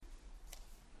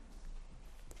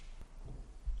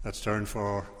Let's turn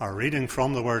for our reading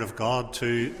from the Word of God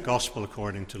to Gospel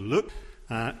according to Luke,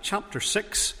 chapter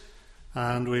 6,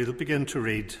 and we'll begin to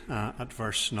read at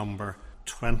verse number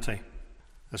 20.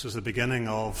 This is the beginning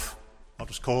of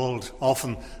what is called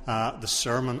often the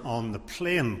Sermon on the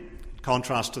Plain, in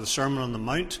contrast to the Sermon on the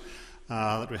Mount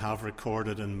that we have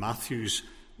recorded in Matthew's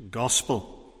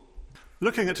Gospel.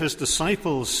 Looking at his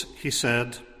disciples, he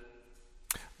said,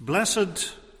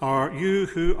 "Blessed are you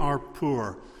who are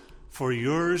poor, for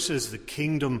yours is the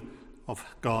kingdom of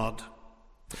God.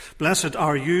 Blessed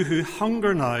are you who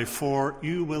hunger now, for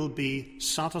you will be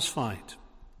satisfied.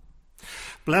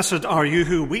 Blessed are you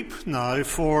who weep now,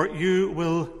 for you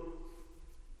will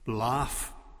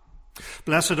laugh.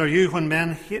 Blessed are you when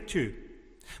men hate you,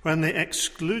 when they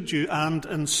exclude you and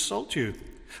insult you,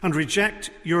 and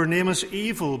reject your name as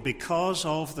evil because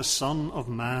of the Son of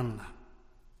Man.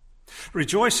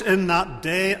 Rejoice in that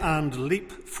day and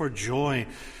leap for joy,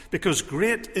 because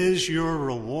great is your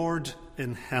reward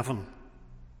in heaven.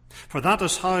 For that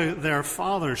is how their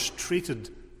fathers treated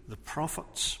the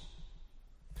prophets.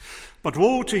 But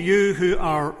woe to you who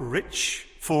are rich,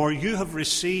 for you have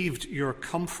received your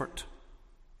comfort.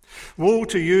 Woe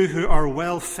to you who are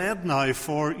well fed now,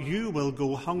 for you will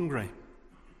go hungry.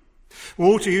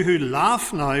 Woe to you who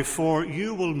laugh now, for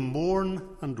you will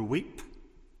mourn and weep.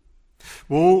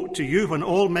 Woe to you when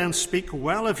all men speak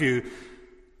well of you,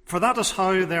 for that is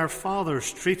how their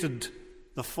fathers treated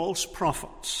the false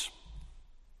prophets.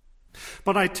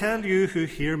 But I tell you who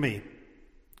hear me,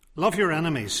 love your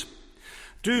enemies,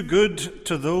 do good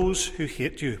to those who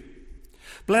hate you,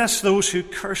 bless those who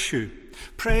curse you,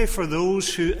 pray for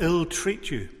those who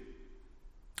ill-treat you.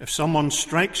 If someone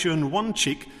strikes you in one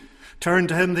cheek, turn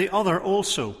to him the other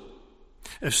also.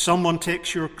 If someone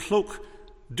takes your cloak,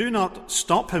 do not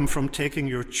stop him from taking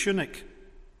your tunic.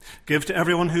 Give to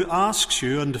everyone who asks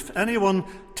you, and if anyone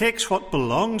takes what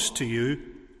belongs to you,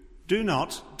 do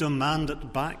not demand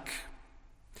it back.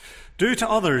 Do to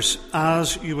others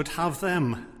as you would have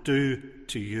them do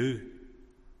to you.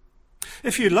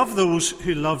 If you love those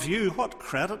who love you, what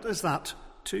credit is that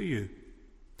to you?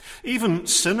 Even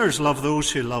sinners love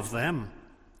those who love them.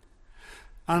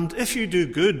 And if you do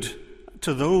good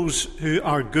to those who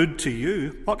are good to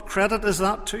you, what credit is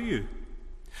that to you?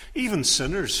 Even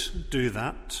sinners do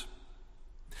that.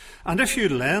 And if you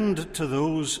lend to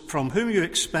those from whom you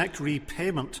expect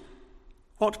repayment,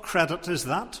 what credit is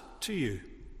that to you?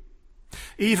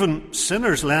 Even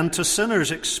sinners lend to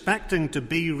sinners, expecting to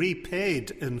be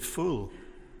repaid in full.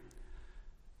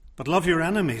 But love your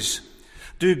enemies,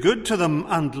 do good to them,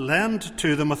 and lend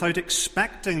to them without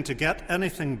expecting to get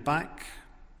anything back.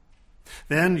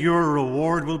 Then your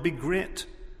reward will be great,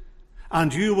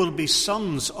 and you will be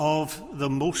sons of the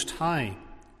Most High,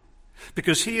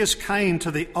 because he is kind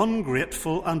to the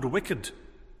ungrateful and wicked.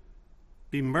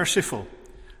 Be merciful,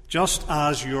 just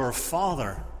as your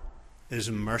Father is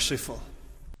merciful."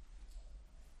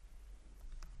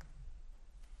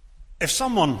 If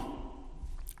someone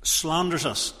slanders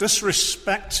us,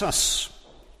 disrespects us,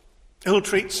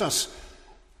 ill-treats us,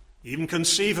 even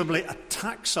conceivably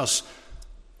attacks us,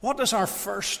 what is our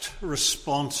first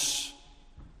response?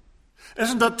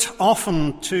 Isn't it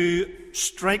often to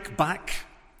strike back?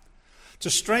 To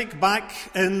strike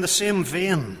back in the same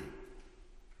vein,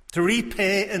 to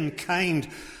repay in kind,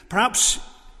 perhaps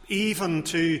even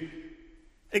to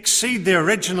exceed the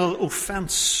original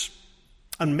offence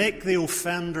and make the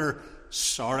offender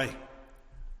sorry.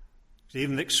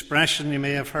 Even the expression you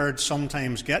may have heard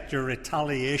sometimes, get your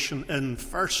retaliation in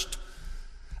first.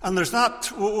 And there's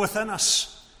that within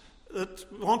us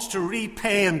that wants to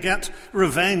repay and get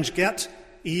revenge, get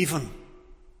even.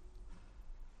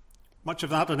 Much of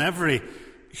that in every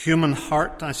human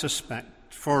heart, I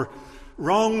suspect. For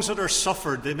wrongs that are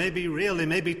suffered, they may be real, they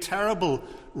may be terrible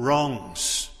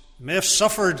wrongs. They may have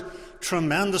suffered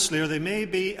tremendously, or they may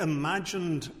be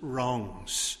imagined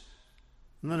wrongs.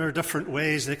 And there are different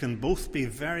ways they can both be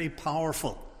very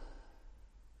powerful.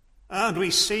 And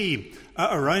we see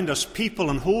around us people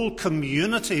and whole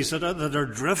communities that are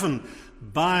driven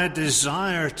by a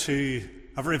desire to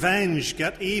have revenge,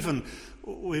 get even.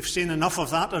 We've seen enough of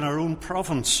that in our own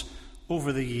province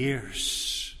over the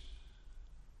years.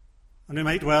 And we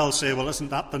might well say, well, isn't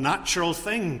that the natural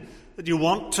thing that you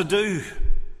want to do?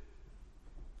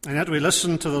 And yet we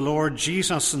listen to the Lord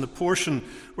Jesus in the portion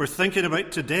we're thinking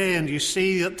about today, and you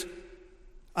see that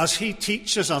as he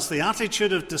teaches us, the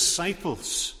attitude of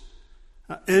disciples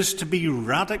is to be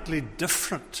radically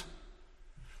different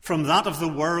from that of the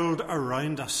world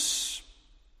around us.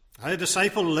 How the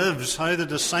disciple lives, how the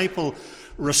disciple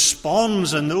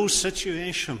responds in those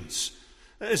situations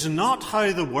is not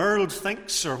how the world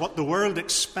thinks or what the world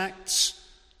expects,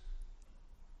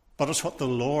 but it's what the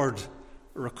Lord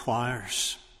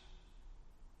requires.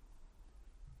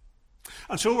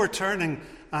 And so we're turning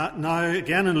now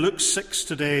again in Luke 6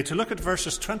 today to look at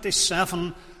verses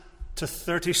 27 to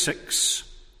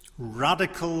 36.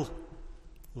 Radical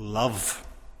love.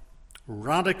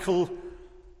 Radical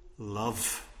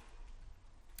love.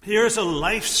 Here's a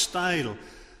lifestyle,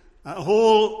 a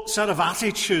whole set of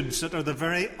attitudes that are the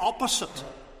very opposite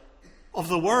of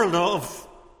the world, of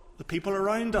the people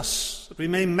around us, that we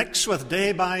may mix with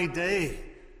day by day.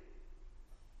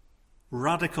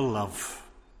 Radical love.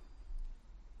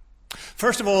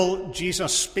 First of all,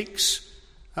 Jesus speaks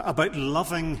about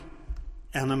loving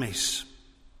enemies.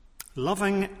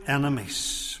 Loving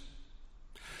enemies.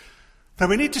 Now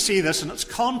we need to see this in its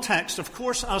context, of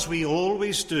course, as we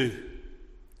always do.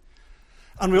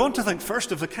 And we want to think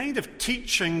first of the kind of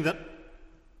teaching that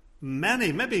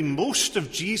many, maybe most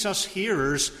of Jesus'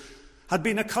 hearers had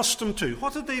been accustomed to.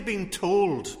 What had they been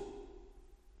told?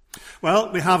 Well,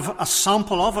 we have a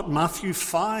sample of it, Matthew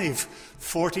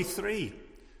 5:43,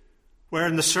 where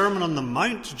in the Sermon on the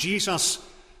Mount, Jesus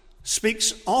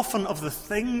speaks often of the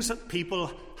things that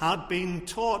people had been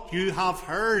taught. You have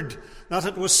heard that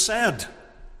it was said.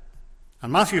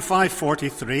 And Matthew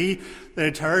 5:43,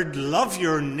 they'd heard, love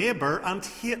your neighbour and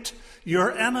hate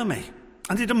your enemy.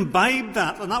 And they'd imbibed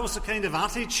that, and that was the kind of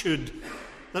attitude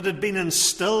that had been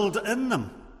instilled in them.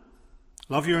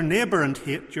 Love your neighbour and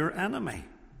hate your enemy.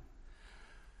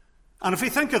 And if we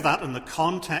think of that in the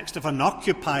context of an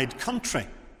occupied country,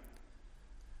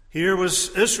 here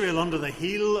was Israel under the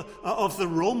heel of the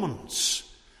Romans,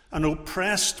 an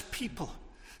oppressed people,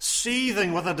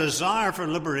 seething with a desire for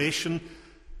liberation.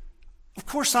 Of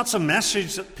course, that's a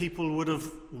message that people would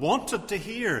have wanted to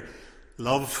hear.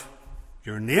 Love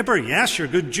your neighbour, yes, your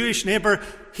good Jewish neighbour.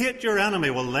 Hate your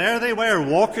enemy. Well, there they were,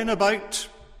 walking about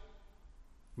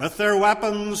with their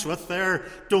weapons, with their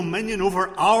dominion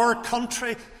over our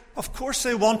country. Of course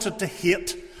they wanted to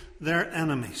hate their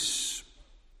enemies.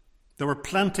 There were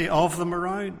plenty of them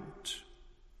around.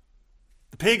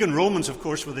 The pagan Romans, of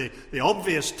course, were the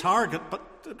obvious target,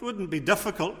 but it wouldn't be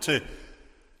difficult to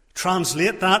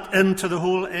translate that into the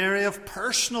whole area of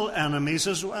personal enemies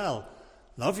as well.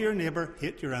 Love your neighbour,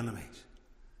 hate your enemies.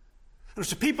 And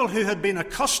it's the people who had been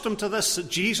accustomed to this that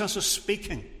Jesus is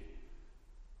speaking.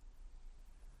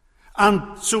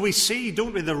 And so we see,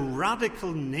 don't we, the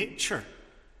radical nature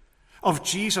of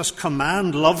Jesus'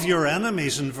 command, love your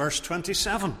enemies, in verse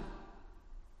 27.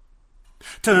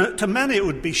 To many it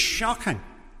would be shocking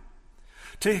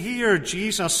to hear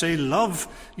Jesus say, love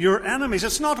your enemies.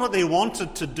 It's not what they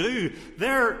wanted to do.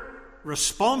 Their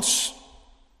response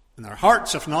in their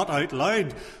hearts, if not out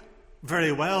loud,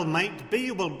 very well might be,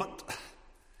 well, but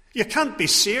you can't be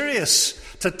serious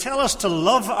to tell us to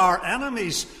love our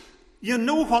enemies. You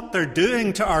know what they're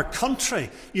doing to our country.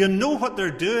 You know what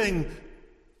they're doing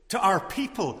to our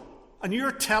people. And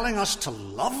you're telling us to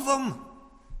love them?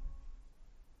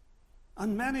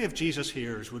 And many of Jesus'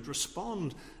 hearers would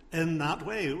respond in that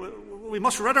way. We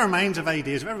must rid our minds of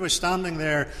ideas of everybody standing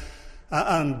there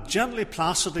and gently,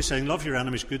 placidly saying, love your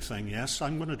enemies, good thing. Yes,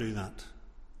 I'm going to do that.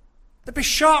 They'd be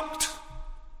shocked.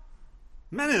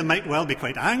 Many of them might well be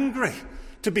quite angry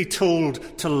to be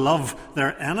told to love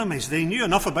their enemies. They knew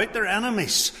enough about their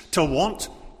enemies to want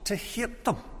to hate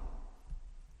them.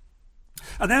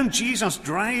 And then Jesus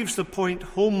drives the point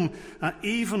home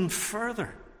even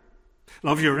further.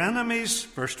 Love your enemies,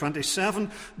 verse 27.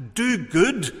 Do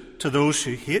good to those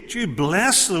who hate you.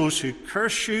 Bless those who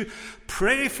curse you.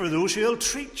 Pray for those who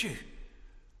ill-treat you.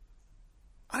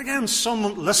 And again,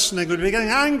 someone listening would be getting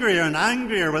angrier and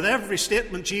angrier with every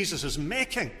statement Jesus is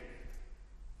making.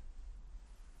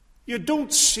 You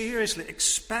don't seriously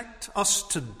expect us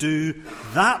to do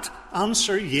that?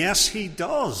 Answer, yes, he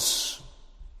does.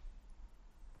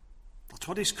 That's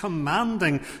what he's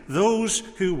commanding those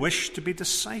who wish to be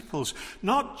disciples.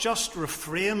 Not just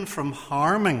refrain from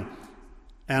harming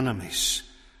enemies,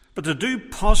 but to do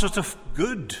positive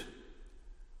good.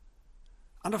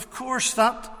 And of course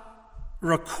that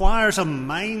requires a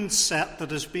mindset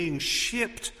that is being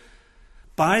shaped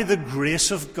by the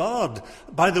grace of God,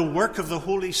 by the work of the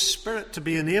Holy Spirit, to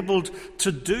be enabled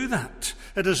to do that.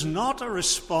 It is not a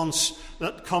response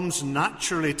that comes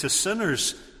naturally to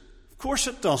sinners. Of course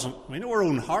it doesn't. We know our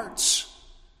own hearts.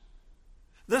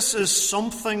 This is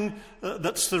something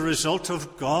that's the result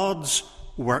of God's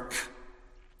work.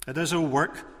 It is a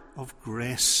work of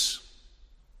grace.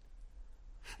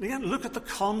 And again, look at the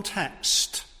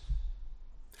context.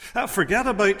 Forget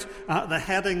about the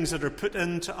headings that are put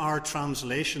into our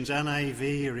translations,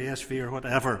 NIV or ESV or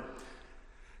whatever.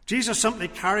 Jesus simply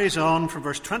carries on from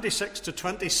verse 26 to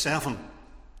 27.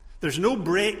 There's no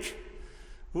break.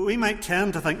 We might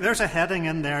tend to think there's a heading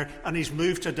in there and he's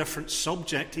moved to a different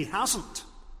subject. He hasn't.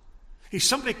 He's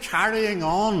simply carrying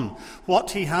on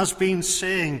what he has been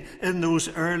saying in those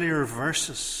earlier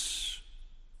verses.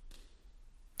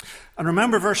 And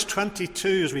remember verse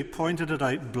 22, as we pointed it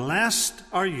out, blessed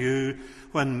are you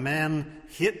when men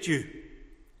hate you.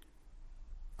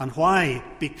 And why?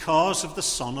 Because of the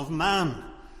Son of Man.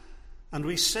 And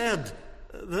we said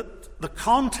that the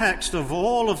context of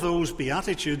all of those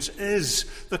Beatitudes is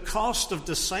the cost of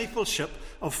discipleship,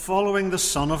 of following the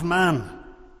Son of Man.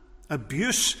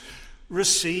 Abuse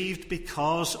received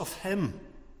because of him.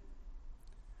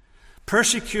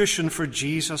 Persecution for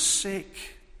Jesus'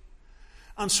 sake.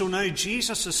 And so now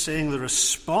Jesus is saying the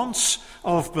response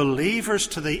of believers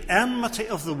to the enmity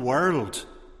of the world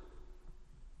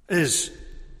is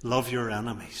love your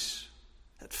enemies.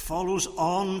 It follows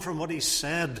on from what he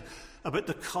said about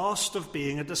the cost of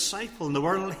being a disciple. And the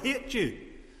world will hate you.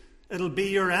 It'll be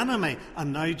your enemy.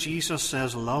 And now Jesus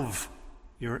says, love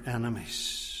your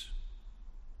enemies.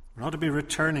 We're not to be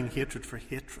returning hatred for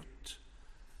hatred.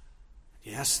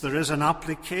 Yes, there is an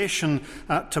application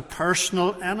to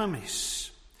personal enemies.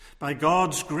 By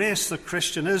God's grace, the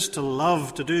Christian is to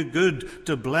love, to do good,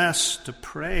 to bless, to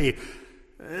pray.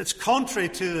 It's contrary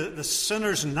to the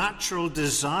sinner's natural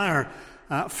desire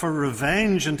for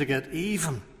revenge and to get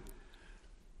even.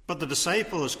 But the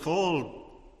disciple is called,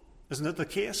 isn't it the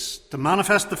case, to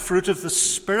manifest the fruit of the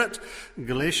Spirit.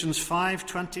 Galatians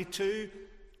 5:22,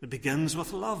 it begins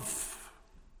with love.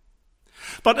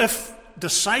 But if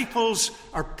disciples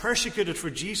are persecuted for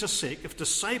Jesus' sake, if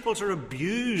disciples are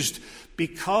abused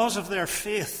because of their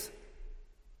faith,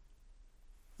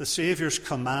 the Saviour's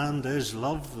command is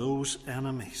love those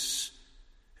enemies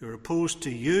who are opposed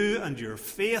to you and your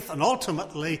faith and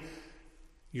ultimately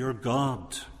your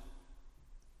God.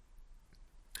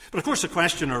 But of course the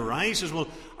question arises, well,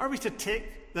 are we to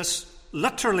take this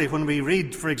literally when we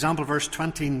read, for example, verse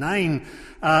 29,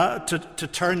 to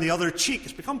turn the other cheek?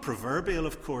 It's become proverbial,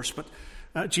 of course, but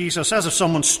Jesus says, if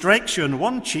someone strikes you on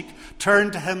one cheek,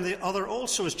 turn to him the other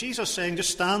also. Is Jesus saying,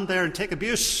 just stand there and take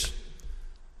abuse?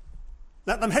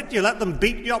 Let them hit you, let them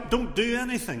beat you up, don't do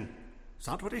anything. Is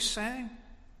that what he's saying?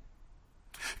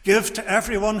 Give to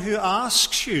everyone who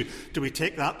asks you. Do we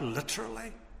take that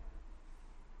literally?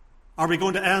 Are we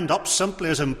going to end up simply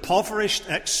as impoverished,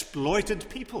 exploited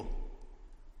people?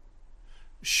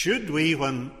 Should we,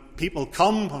 when people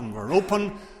come, when we're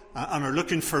open and are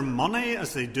looking for money,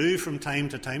 as they do from time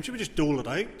to time, should we just dole it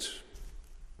out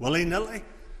willy-nilly?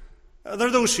 There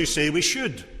are those who say we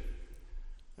should.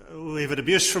 We've had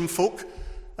abuse from folk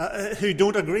who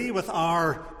don't agree with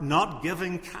our not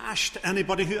giving cash to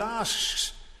anybody who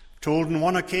asks. Told on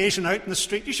one occasion out in the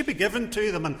street, you should be given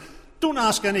to them, and don't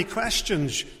ask any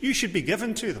questions. You should be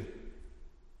given to them.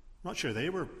 I'm not sure they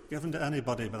were given to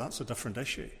anybody, but that's a different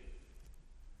issue.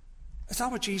 Is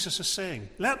that what Jesus is saying?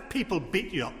 Let people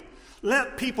beat you up.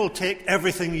 Let people take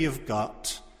everything you've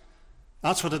got.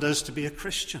 That's what it is to be a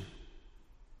Christian.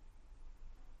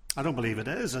 I don't believe it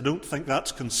is. I don't think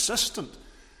that's consistent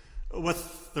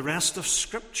with the rest of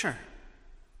Scripture.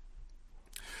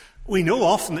 We know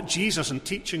often that Jesus in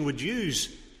teaching would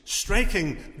use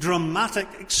striking, dramatic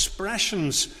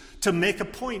expressions to make a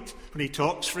point. When he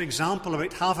talks, for example,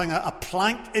 about having a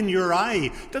plank in your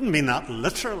eye, didn't mean that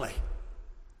literally.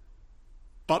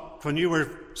 But when you were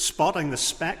spotting the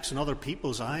specks in other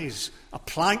people's eyes, a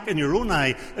plank in your own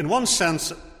eye, in one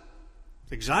sense,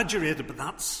 it's exaggerated, but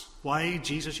that's why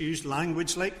Jesus used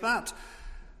language like that.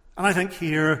 And I think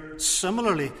here,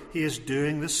 similarly, he is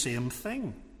doing the same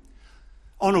thing.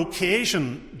 On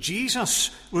occasion,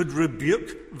 Jesus would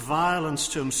rebuke violence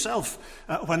to himself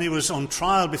when he was on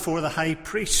trial before the high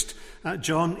priest,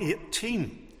 John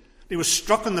 18. He was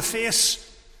struck in the face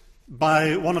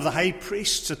by one of the high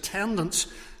priest's attendants.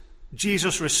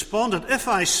 Jesus responded, if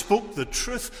I spoke the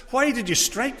truth, why did you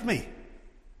strike me?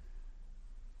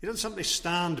 He didn't simply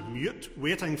stand mute,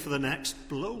 waiting for the next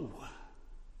blow.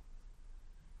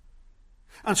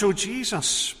 And so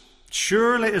Jesus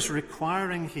surely is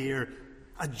requiring here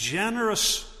a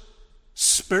generous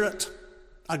spirit,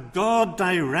 a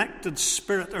God-directed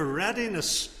spirit, a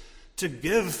readiness to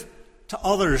give to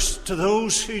others, to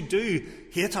those who do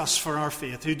hate us for our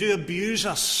faith, who do abuse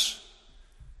us.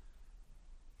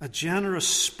 A generous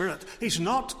spirit. He's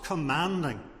not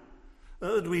commanding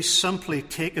that we simply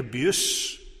take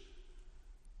abuse,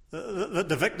 that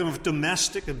the victim of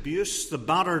domestic abuse, the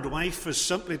battered wife, is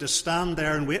simply to stand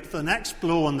there and wait for the next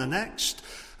blow and the next.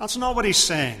 That's not what he's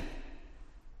saying.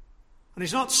 And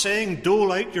he's not saying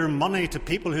dole out your money to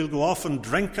people who'll go off and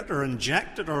drink it or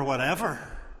inject it or whatever.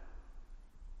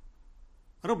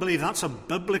 I don't believe that's a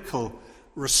biblical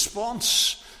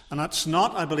response. And that's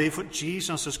not, I believe, what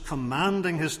Jesus is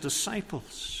commanding his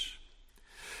disciples.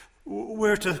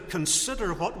 We're to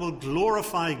consider what will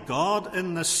glorify God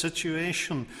in this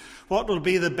situation, what will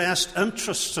be the best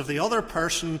interests of the other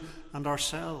person and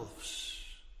ourselves.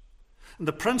 And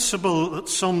the principle that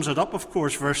sums it up, of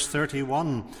course, verse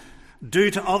 31, do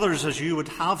to others as you would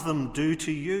have them do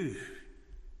to you,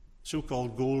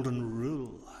 so-called golden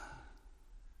rule.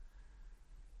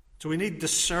 So we need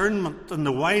discernment in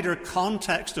the wider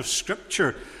context of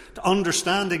Scripture to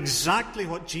understand exactly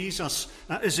what Jesus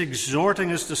is exhorting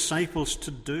his disciples to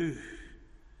do.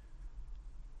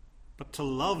 But to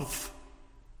love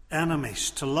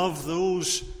enemies, to love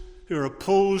those who are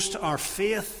opposed to our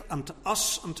faith and to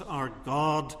us and to our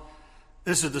God,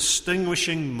 is a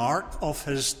distinguishing mark of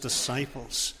his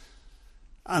disciples.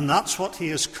 And that's what he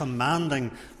is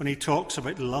commanding when he talks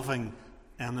about loving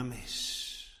enemies.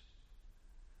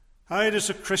 How does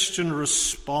a Christian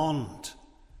respond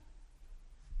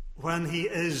when he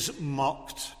is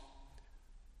mocked,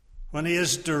 when he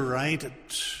is derided,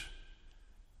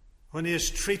 when he is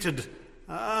treated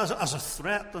as a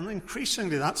threat? And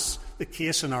increasingly that's the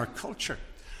case in our culture.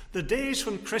 The days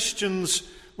when Christians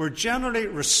were generally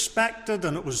respected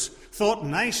and it was thought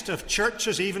nice to have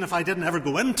churches, even if I didn't ever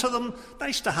go into them,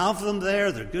 nice to have them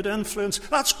there, they're good influence,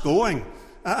 that's going.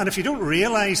 And if you don't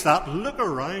realise that, look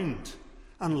around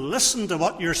and listen to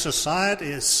what your society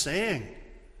is saying.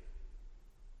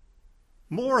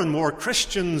 More and more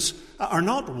Christians are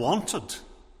not wanted.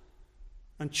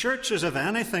 And churches, if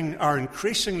anything, are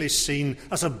increasingly seen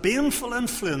as a baneful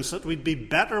influence that we'd be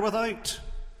better without.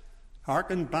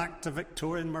 Harken back to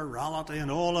Victorian morality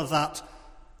and all of that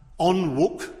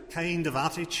unwoke kind of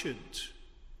attitude.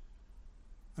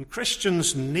 And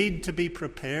Christians need to be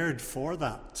prepared for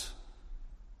that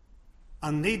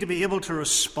and need to be able to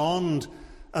respond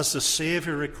as the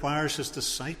Saviour requires his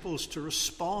disciples to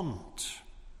respond.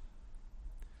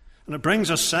 And it brings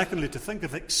us, secondly, to think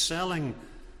of excelling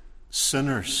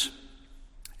sinners.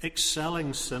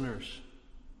 Excelling sinners.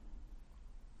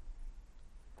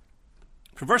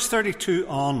 From verse 32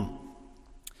 on,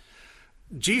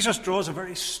 Jesus draws a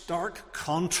very stark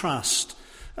contrast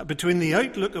between the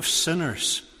outlook of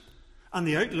sinners and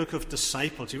the outlook of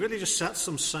disciples. He really just sets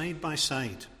them side by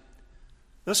side.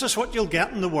 This is what you'll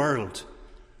get in the world.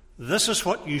 This is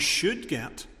what you should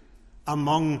get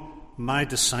among my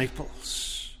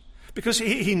disciples. Because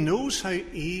he knows how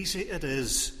easy it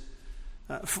is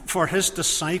for his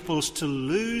disciples to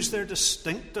lose their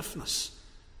distinctiveness.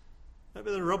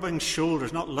 Maybe they're rubbing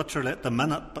shoulders, not literally at the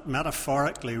minute, but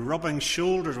metaphorically, rubbing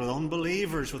shoulders with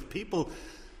unbelievers, with people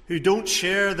who don't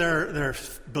share their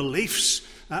beliefs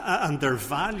and their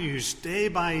values day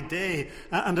by day.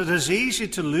 And it is easy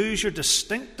to lose your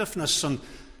distinctiveness and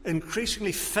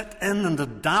increasingly fit in and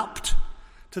adapt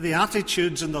to the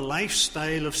attitudes and the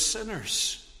lifestyle of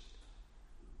sinners.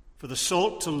 For the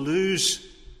salt to lose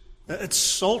its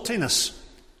saltiness,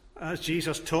 as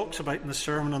Jesus talks about in the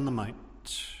Sermon on the Mount.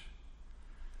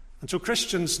 And so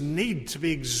Christians need to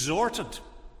be exhorted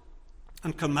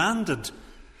and commanded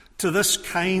to this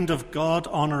kind of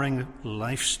God-honouring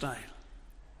lifestyle.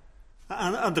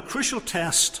 And the crucial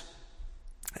test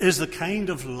is the kind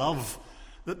of love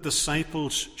that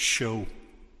disciples show.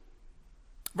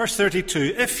 Verse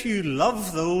 32, if you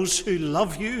love those who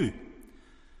love you,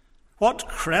 what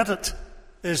credit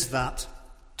is that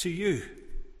to you?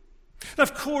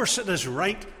 Of course, it is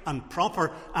right and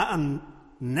proper and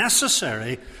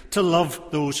necessary to love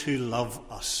those who love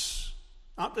us.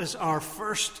 That is our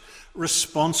first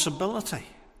responsibility.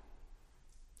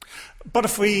 But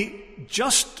if we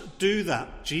just do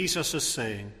that, Jesus is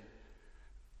saying,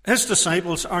 his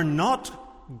disciples are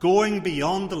not going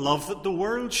beyond the love that the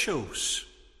world shows.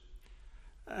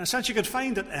 Since you could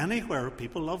find it anywhere,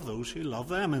 people love those who love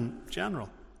them in general.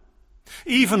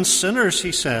 Even sinners,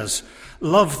 he says,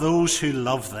 love those who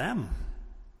love them.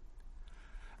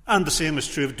 And the same is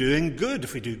true of doing good.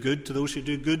 If we do good to those who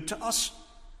do good to us,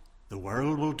 the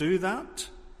world will do that.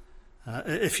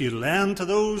 If you lend to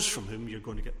those from whom you're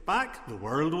going to get back, the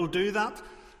world will do that.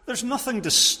 There's nothing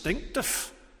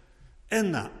distinctive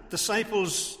in that.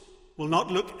 Disciples will not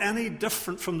look any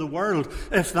different from the world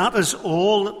if that is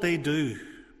all that they do.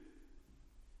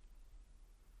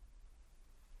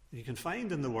 You can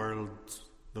find in the world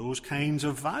those kinds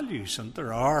of values, and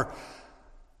there are,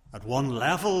 at one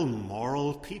level,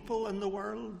 moral people in the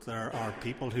world. There are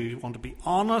people who want to be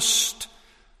honest.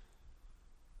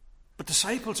 But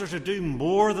disciples are to do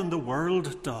more than the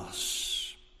world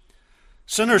does.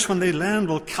 Sinners, when they lend,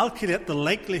 will calculate the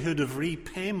likelihood of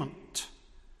repayment,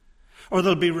 or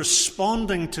they'll be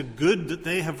responding to good that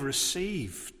they have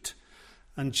received.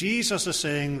 And Jesus is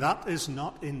saying that is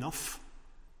not enough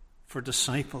for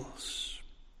disciples.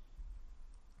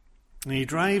 And he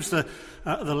drives the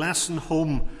lesson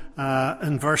home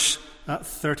in verse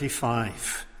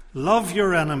 35. Love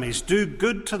your enemies, do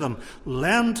good to them,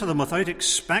 lend to them without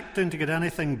expecting to get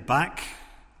anything back.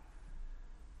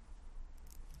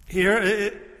 Here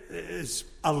it is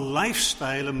a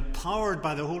lifestyle empowered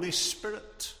by the Holy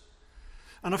Spirit.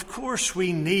 And of course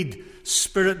we need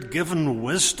Spirit-given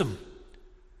wisdom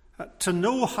to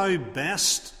know how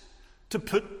best to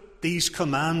put these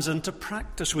commands into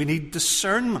practice. We need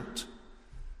discernment.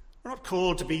 We're not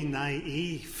called to be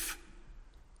naive.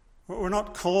 We're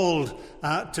not called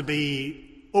to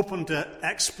be open to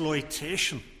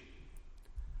exploitation.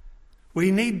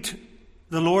 We need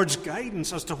the Lord's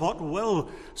guidance as to what will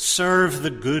serve the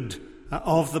good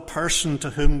of the person to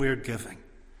whom we're giving.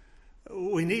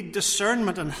 We need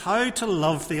discernment in how to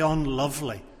love the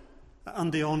unlovely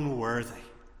and the unworthy.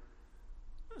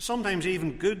 Sometimes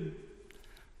even good,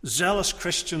 zealous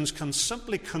Christians can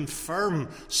simply confirm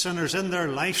sinners in their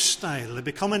lifestyle. They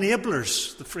become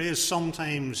enablers. The phrase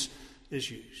sometimes is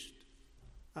used.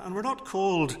 And we're not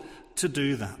called to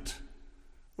do that.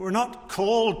 We're not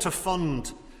called to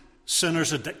fund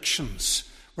sinners' addictions.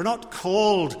 We're not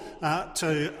called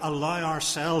to allow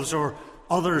ourselves or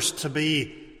others to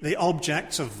be the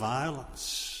objects of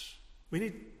violence. We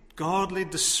need godly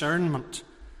discernment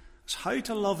as how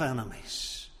to love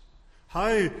enemies,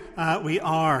 how we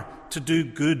are to do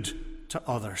good to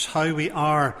others, how we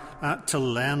are to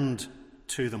lend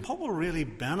to them, what will really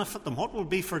benefit them, what will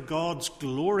be for God's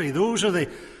glory. Those are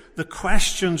the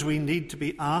questions we need to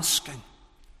be asking.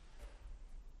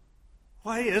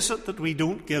 Why is it that we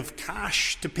don't give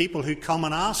cash to people who come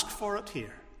and ask for it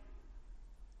here?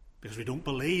 Because we don't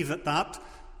believe that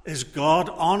is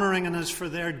God-honouring and is for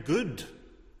their good.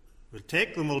 We'll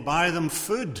take them, we'll buy them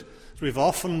food, as we've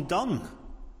often done.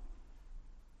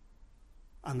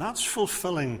 And that's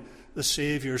fulfilling the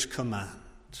Saviour's command.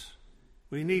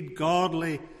 We need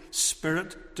godly,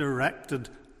 Spirit-directed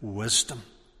wisdom.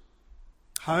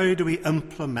 How do we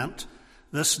implement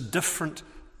this different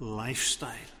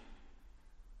lifestyle?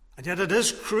 And yet it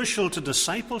is crucial to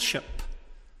discipleship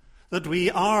that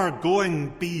we are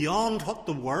going beyond what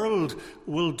the world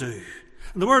will do.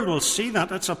 And the world will see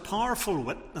that. It's a powerful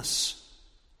witness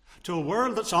to a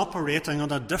world that's operating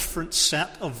on a different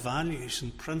set of values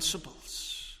and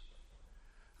principles.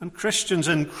 And Christians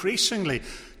increasingly,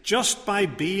 just by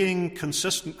being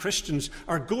consistent Christians,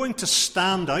 are going to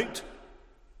stand out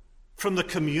from the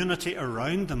community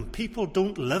around them. People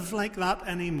don't live like that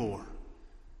anymore.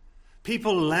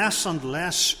 People less and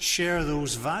less share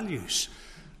those values.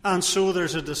 And so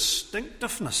there's a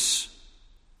distinctiveness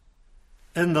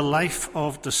in the life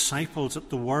of disciples that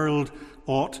the world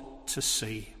ought to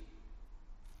see.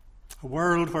 A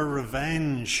world where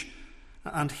revenge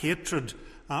and hatred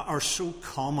are so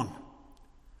common.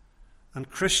 And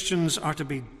Christians are to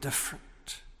be different.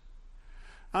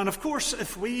 And of course,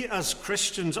 if we as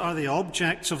Christians are the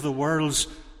objects of the world's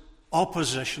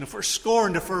opposition, if we're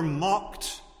scorned, if we're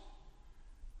mocked,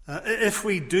 if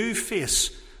we do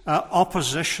face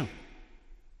opposition,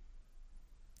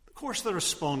 of course the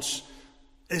response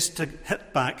is to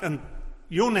hit back. And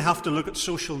you only have to look at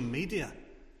social media.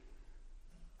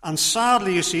 And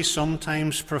sadly, you see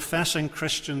sometimes professing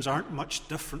Christians aren't much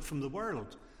different from the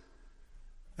world.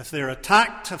 If they're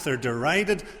attacked, if they're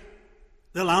derided,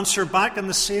 they'll answer back in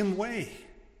the same way.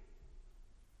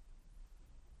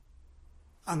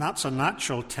 And that's a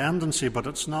natural tendency, but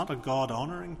it's not a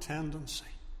God-honouring tendency.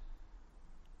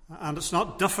 And it's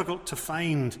not difficult to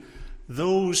find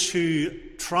those who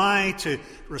try to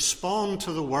respond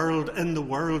to the world in the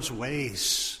world's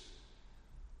ways,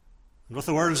 and with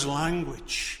the world's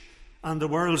language, and the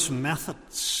world's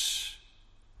methods.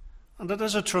 And it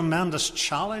is a tremendous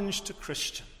challenge to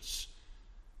Christians.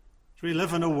 We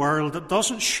live in a world that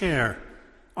doesn't share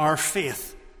our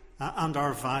faith and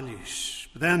our values.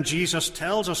 But then Jesus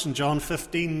tells us in John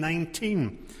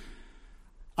 15:19,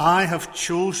 I have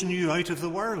chosen you out of the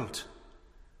world.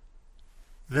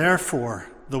 Therefore,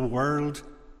 the world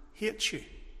hates you.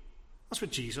 That's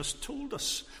what Jesus told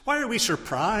us. Why are we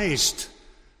surprised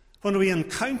when we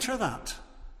encounter that?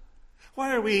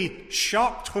 Why are we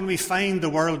shocked when we find the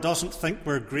world doesn't think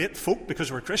we're great folk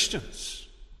because we're Christians?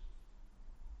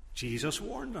 Jesus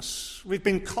warned us. We've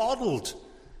been coddled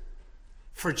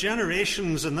for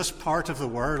generations in this part of the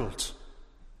world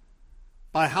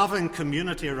by having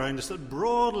community around us that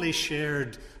broadly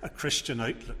shared a Christian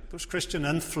outlook. There was Christian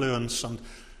influence, and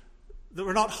that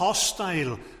were not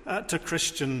hostile to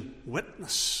Christian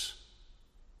witness.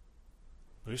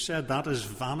 We said that is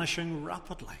vanishing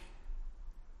rapidly.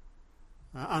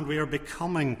 And we are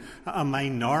becoming a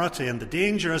minority, and the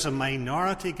danger as a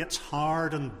minority gets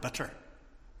hard and bitter.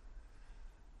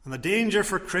 And the danger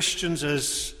for Christians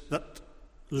is that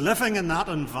living in that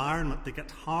environment, they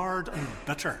get hard and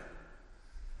bitter.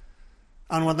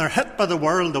 And when they're hit by the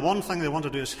world, the one thing they want to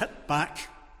do is hit back.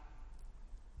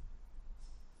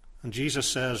 And Jesus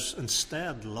says,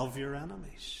 instead, love your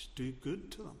enemies. Do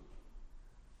good to them.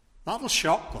 That'll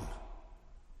shock them.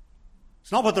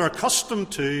 It's not what they're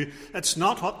accustomed to. It's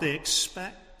not what they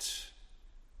expect.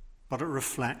 But it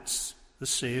reflects the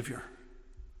Saviour.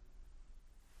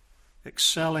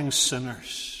 Excelling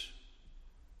sinners.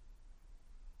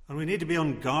 And we need to be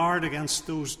on guard against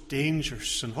those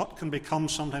dangers and what can become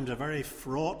sometimes a very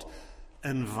fraught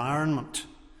environment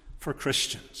for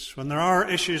Christians. When there are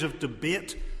issues of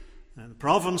debate in the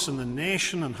province and the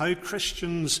nation and how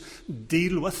Christians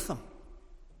deal with them.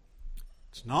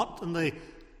 It's not in the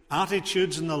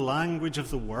attitudes and the language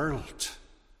of the world.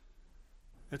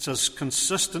 It's as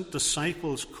consistent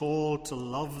disciples called to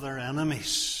love their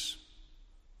enemies.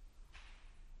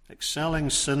 Excelling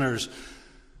sinners.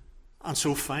 And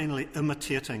so finally,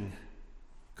 imitating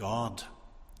God.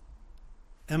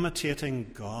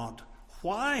 Imitating God.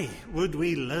 Why would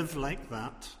we live like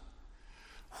that?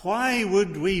 Why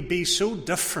would we be so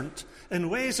different in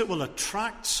ways that will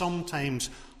attract sometimes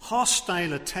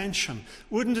hostile attention?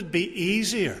 Wouldn't it be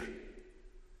easier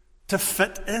to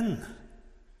fit in,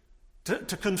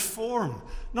 to conform,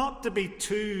 not to be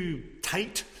too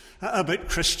tight about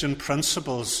Christian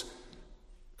principles?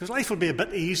 Because life will be a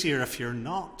bit easier if you're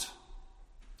not.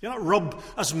 You'll not rub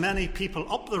as many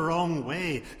people up the wrong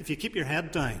way if you keep your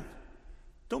head down.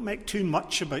 Don't make too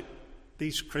much about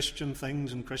these Christian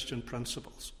things and Christian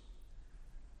principles.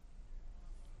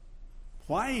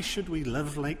 Why should we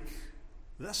live like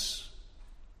this?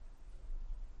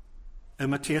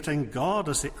 Imitating God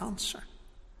is the answer.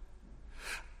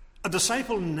 A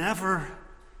disciple never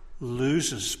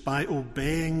loses by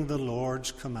obeying the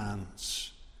Lord's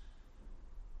commands.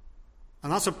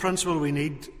 And that's a principle we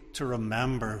need to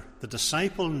remember. The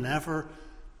disciple never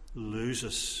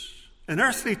loses. In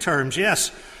earthly terms,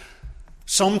 yes,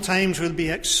 sometimes we'll be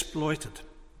exploited.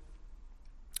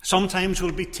 Sometimes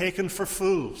we'll be taken for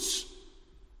fools.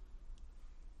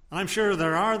 And I'm sure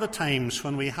there are the times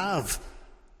when we have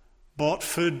bought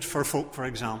food for folk, for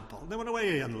example. They went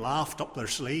away and laughed up their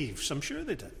sleeves. I'm sure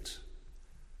they did.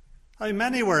 How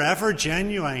many were ever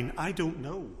genuine, I don't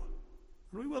know.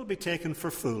 We will be taken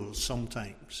for fools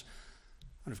sometimes.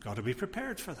 And we've got to be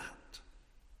prepared for that.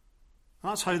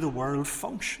 That's how the world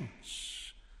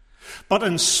functions. But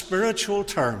in spiritual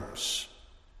terms,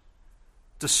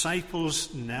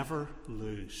 disciples never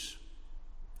lose.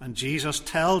 And Jesus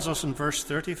tells us in verse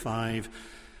 35,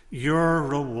 your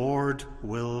reward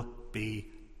will be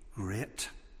great.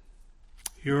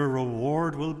 Your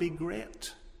reward will be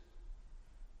great.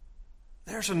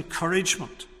 There's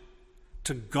encouragement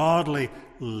to godly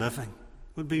living.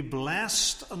 We'll be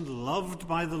blessed and loved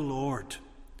by the Lord.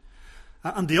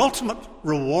 And the ultimate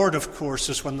reward, of course,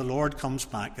 is when the Lord comes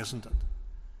back, isn't it?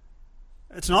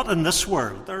 It's not in this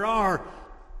world. There are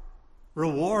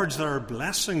rewards, there are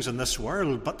blessings in this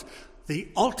world, but the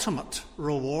ultimate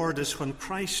reward is when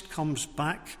Christ comes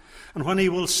back and when he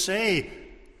will say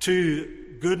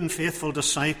to good and faithful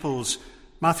disciples,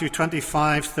 Matthew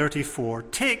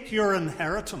 25:34, take your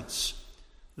inheritance,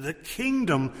 the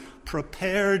kingdom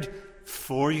prepared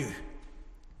for you.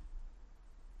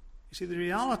 You see, the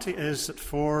reality is that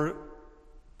for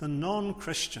the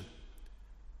non-Christian,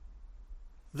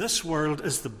 this world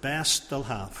is the best they'll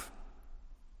have.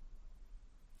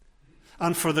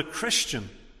 And for the Christian,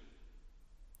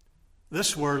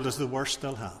 this world is the worst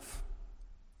they'll have.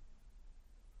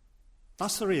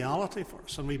 That's the reality for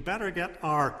us. And we better get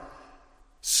our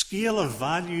scale of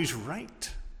values right.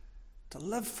 To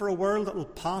live for a world that will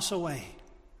pass away.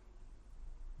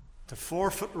 To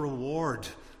forfeit reward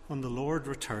when the Lord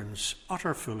returns.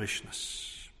 Utter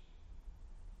foolishness.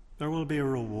 There will be a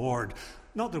reward.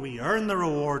 Not that we earn the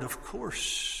reward, of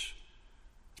course.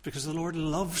 It's because the Lord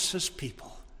loves his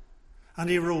people. And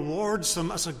he rewards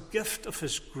them as a gift of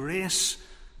his grace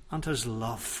and his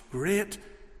love. Great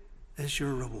is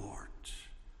your reward.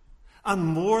 And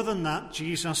more than that,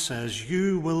 Jesus says,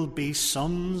 you will be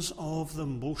sons of the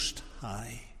Most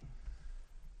High.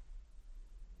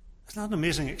 Isn't that an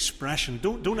amazing expression?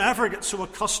 Don't ever get so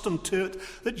accustomed to it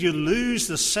that you lose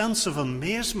the sense of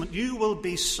amazement. You will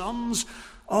be sons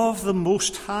of the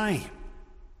Most High.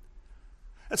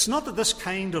 It's not that this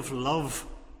kind of love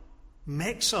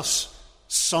makes us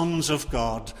sons of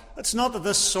God. It's not that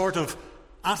this sort of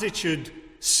attitude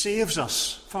saves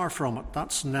us. Far from it.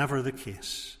 That's never the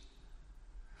case.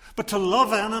 But to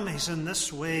love enemies in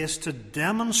this way is to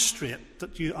demonstrate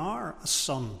that you are a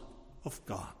son of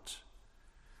God,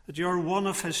 that you are one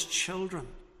of his children.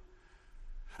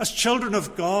 As children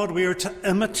of God, we are to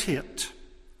imitate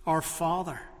our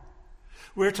Father.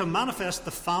 We're to manifest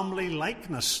the family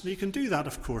likeness. You can do that,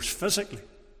 of course, physically,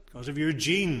 because of your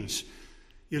genes.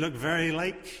 You look very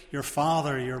like your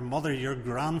father, your mother, your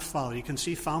grandfather. You can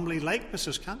see family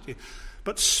likenesses, can't you?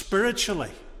 But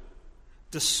spiritually,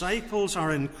 disciples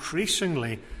are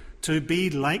increasingly to be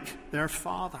like their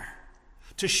Father,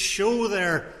 to show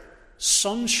their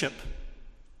sonship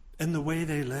in the way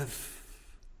they live.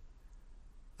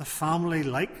 The family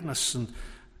likeness, and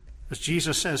as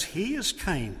Jesus says, he is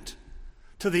kind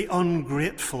to the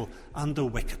ungrateful and the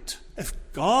wicked. If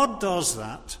God does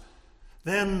that,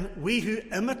 then we who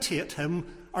imitate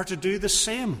him are to do the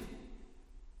same.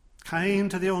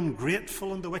 Kind to the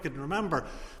ungrateful and the wicked. Remember,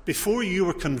 before you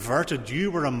were converted,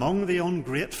 you were among the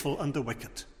ungrateful and the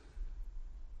wicked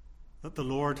that the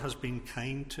Lord has been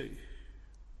kind to.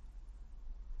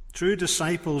 True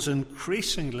disciples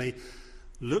increasingly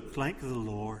look like the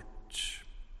Lord.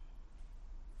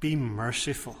 Be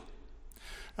merciful.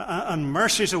 And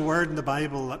mercy is a word in the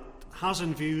Bible that has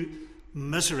in view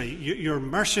misery. You're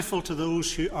merciful to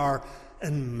those who are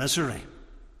in misery.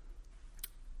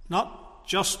 Not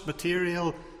just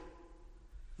material,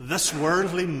 this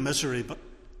worldly misery, but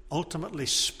ultimately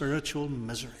spiritual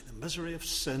misery. The misery of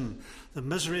sin, the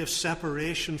misery of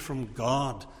separation from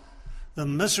God, the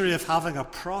misery of having a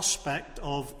prospect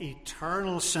of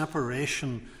eternal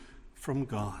separation from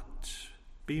God.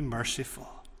 Be merciful,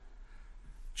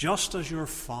 just as your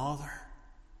Father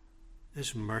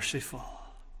is merciful.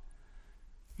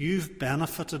 You've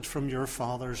benefited from your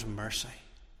Father's mercy.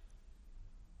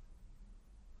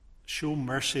 Show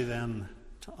mercy then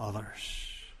to others.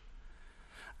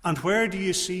 And where do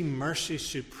you see mercy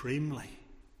supremely?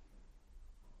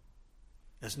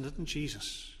 Isn't it in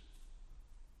Jesus?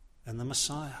 In the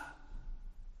Messiah.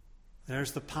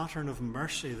 There's the pattern of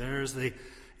mercy. There's the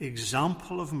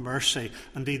example of mercy.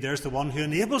 Indeed, there's the one who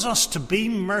enables us to be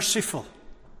merciful.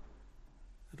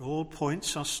 It all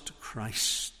points us to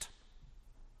Christ.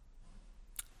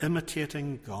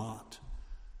 Imitating God.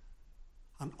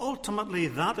 And ultimately,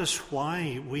 that is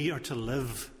why we are to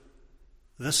live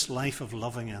this life of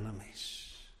loving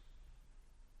enemies.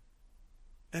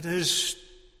 It is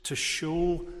to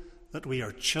show that we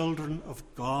are children of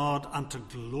God and to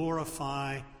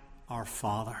glorify our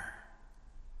Father.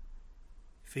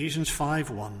 Ephesians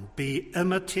 5:1, be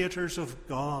imitators of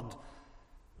God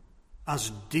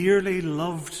as dearly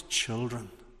loved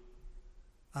children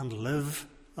and live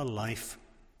a life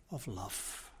of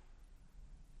love.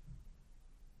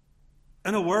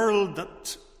 In a world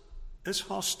that is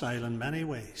hostile in many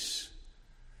ways,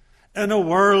 in a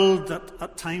world that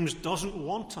at times doesn't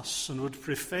want us and would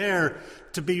prefer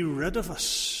to be rid of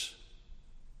us,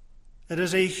 it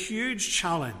is a huge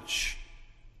challenge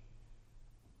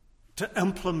to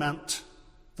implement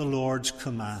the Lord's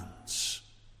commands,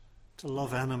 to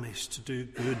love enemies, to do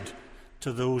good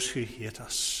to those who hate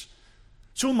us.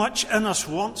 So much in us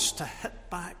wants to hit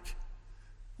back,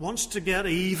 wants to get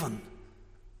even,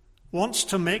 wants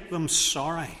to make them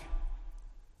sorry.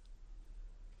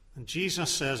 And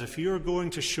Jesus says, if you're going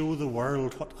to show the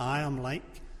world what I am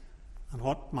like and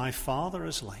what my Father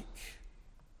is like,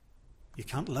 you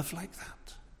can't live like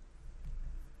that.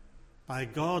 By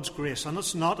God's grace, and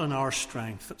it's not in our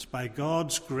strength, it's by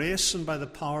God's grace and by the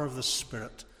power of the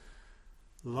Spirit,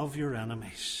 love your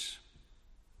enemies.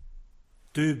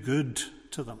 Do good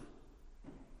to them.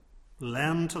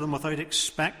 Lend to them without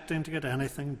expecting to get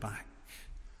anything back.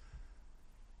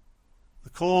 The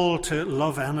call to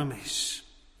love enemies,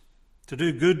 to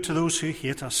do good to those who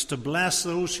hate us, to bless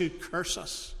those who curse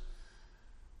us.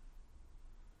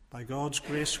 By God's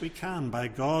grace we can. By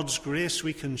God's grace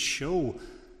we can show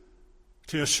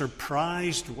to a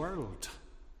surprised world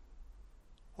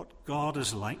what God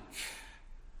is like.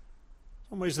 In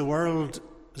some ways the world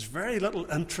is very little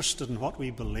interested in what we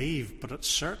believe, but it's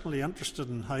certainly interested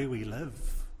in how we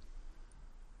live.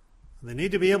 They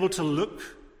need to be able to look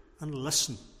and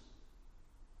listen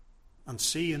and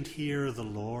see and hear the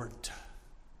Lord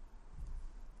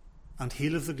and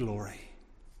He'll have the glory.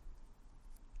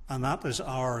 And that is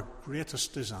our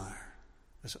greatest desire,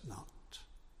 is it not?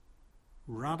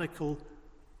 Radical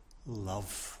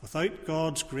love. Without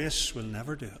God's grace, we'll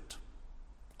never do it.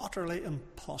 Utterly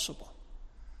impossible.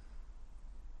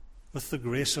 With the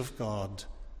grace of God,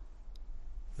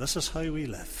 this is how we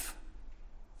live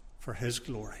for His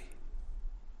glory.